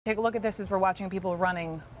Take a look at this as we're watching people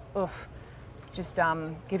running. Oof, just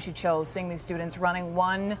gives you chills seeing these students running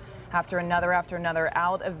one after another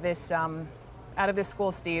out of this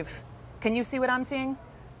school. Steve, can you see what I'm seeing?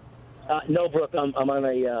 No, Brooke. I'm on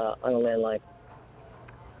a landline.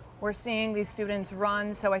 We're seeing these students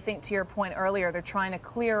run. So I think to your point earlier, they're trying to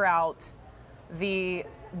clear out the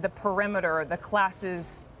perimeter, the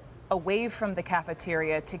classes away from the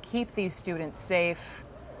cafeteria to keep these students safe.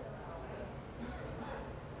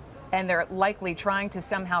 And they're likely trying to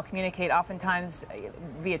somehow communicate, oftentimes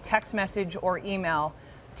via text message or email,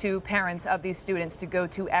 to parents of these students to go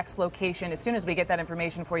to X location. As soon as we get that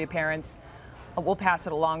information for you, parents, we'll pass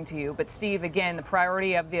it along to you. But Steve, again, the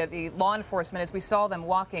priority of the law enforcement, as we saw them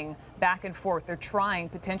walking back and forth, they're trying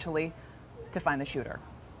potentially to find the shooter.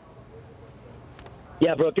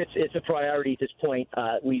 Yeah, Brooke, it's a priority at this point.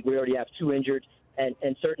 We already have 2 injured.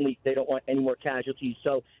 And certainly they don't want any more casualties.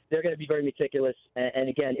 So they're going to be very meticulous. And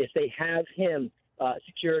again, if they have him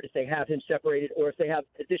secured, if they have him separated, or if they have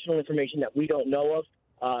additional information that we don't know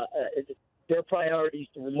of, their priority is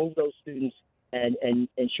to remove those students and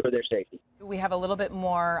ensure their safety. We have a little bit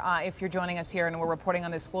more if you're joining us here, and we're reporting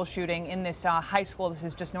on this school shooting in this high school. This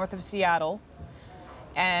is just north of Seattle.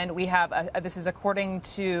 And we have, this is according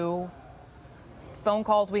to phone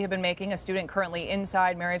calls we have been making. A student currently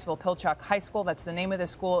inside Marysville Pilchuck High School, that's the name of the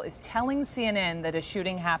school, is telling CNN that a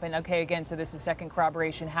shooting happened. Okay, again, so this is second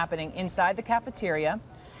corroboration happening inside the cafeteria.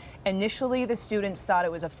 Initially, the students thought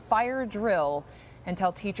it was a fire drill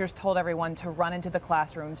until teachers told everyone to run into the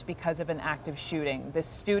classrooms because of an active shooting. This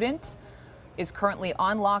student is currently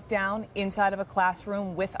on lockdown inside of a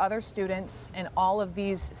classroom with other students, and all of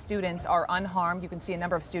these students are unharmed. You can see a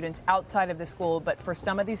number of students outside of the school, but for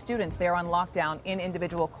some of these students, they are on lockdown in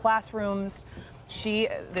individual classrooms.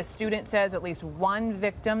 The student says at least one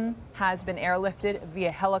victim has been airlifted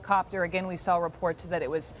via helicopter. Again, we saw reports that it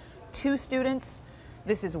was 2 students.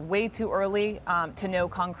 This is way too early to know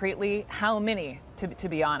concretely how many, to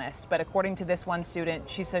be honest. But according to this one student,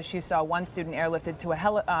 she says she saw one student airlifted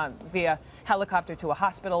to via helicopter to a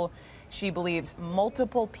hospital. She believes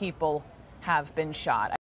multiple people have been shot.